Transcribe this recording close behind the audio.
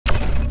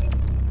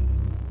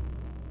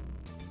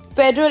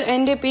federal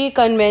NDP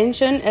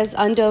convention is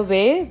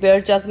underway,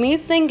 where Jagmeet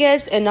Singh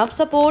gets enough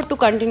support to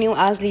continue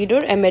as leader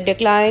amid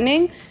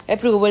declining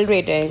approval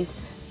rating.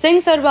 Singh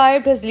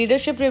survived his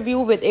leadership review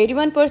with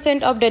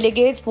 81% of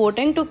delegates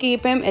voting to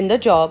keep him in the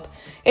job.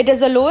 It is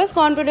the lowest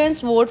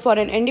confidence vote for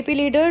an NDP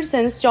leader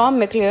since Tom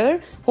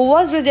McClure, who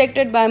was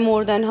rejected by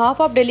more than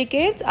half of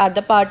delegates at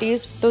the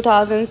party's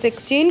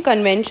 2016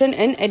 convention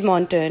in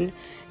Edmonton.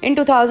 In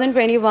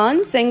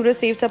 2021, Singh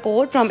received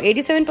support from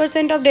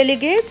 87% of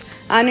delegates,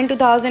 and in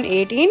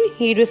 2018,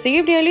 he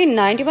received nearly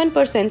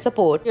 91%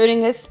 support.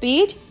 During his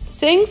speech,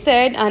 Singh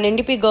said an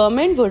NDP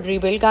government would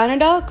rebuild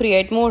Canada,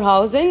 create more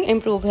housing,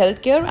 improve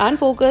healthcare, and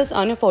focus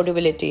on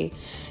affordability.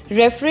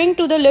 Referring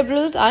to the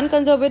Liberals and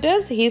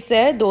Conservatives, he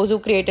said those who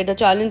created the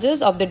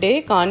challenges of the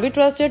day can't be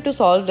trusted to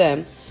solve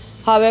them.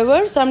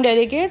 However, some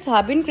delegates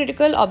have been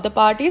critical of the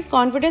party's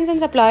confidence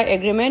and supply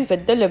agreement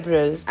with the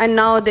Liberals, and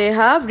now they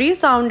have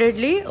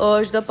resoundingly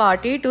urged the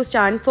party to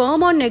stand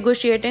firm on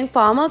negotiating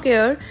farmer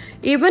care,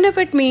 even if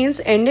it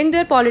means ending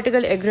their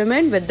political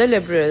agreement with the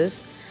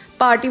Liberals.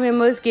 Party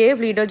members gave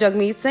leader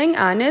Jagmeet Singh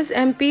and his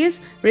MPs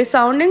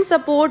resounding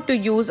support to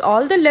use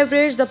all the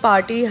leverage the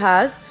party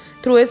has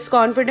through its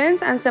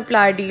confidence and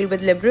supply deal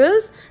with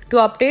Liberals to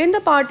obtain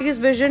the party's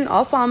vision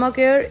of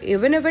pharmacare,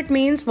 even if it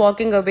means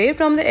walking away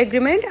from the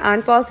agreement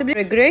and possibly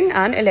triggering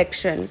an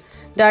election.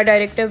 The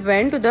directive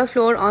went to the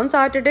floor on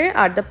Saturday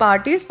at the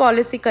party's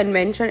policy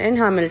convention in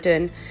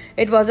Hamilton.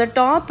 It was a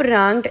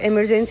top-ranked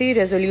emergency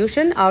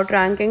resolution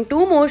outranking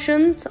two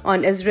motions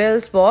on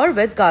Israel's war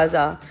with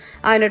Gaza,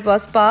 and it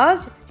was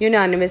passed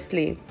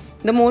unanimously.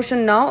 The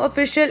motion, now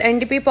official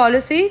NDP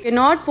policy,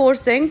 cannot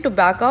force Singh to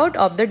back out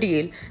of the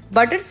deal,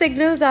 but it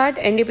signals that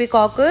NDP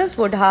caucus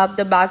would have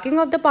the backing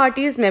of the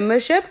party's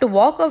membership to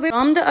walk away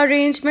from the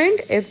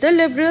arrangement if the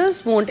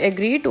Liberals won't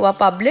agree to a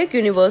public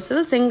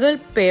universal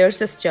single-payer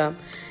system.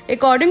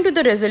 According to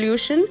the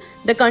resolution,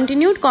 the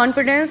continued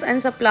confidence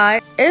and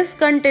supply is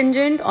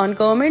contingent on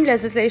government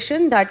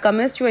legislation that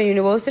commits to a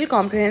universal,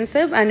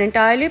 comprehensive and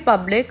entirely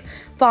public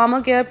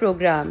pharmacare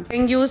program.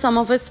 Singh used some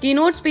of his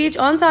keynote speech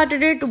on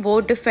Saturday to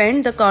both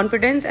defend the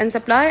confidence and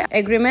supply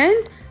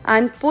agreement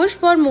and push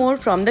for more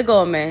from the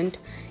government.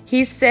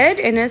 He said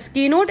in his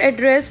keynote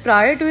address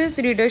prior to his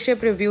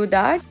leadership review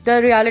that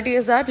the reality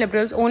is that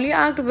Liberals only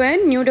act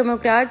when New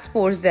Democrats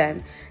force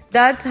them.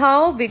 That's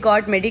how we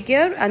got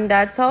Medicare, and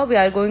that's how we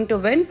are going to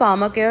win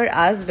pharmacare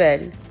as well.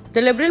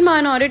 The Liberal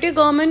minority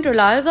government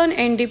relies on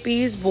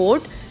NDP's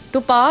vote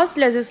to pass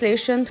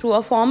legislation through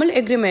a formal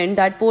agreement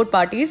that both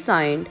parties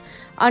signed.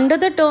 Under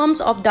the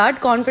terms of that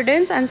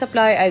confidence and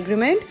supply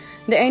agreement,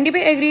 the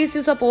NDP agrees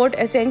to support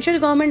essential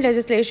government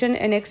legislation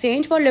in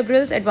exchange for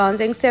Liberals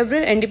advancing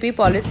several NDP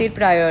policy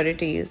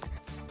priorities.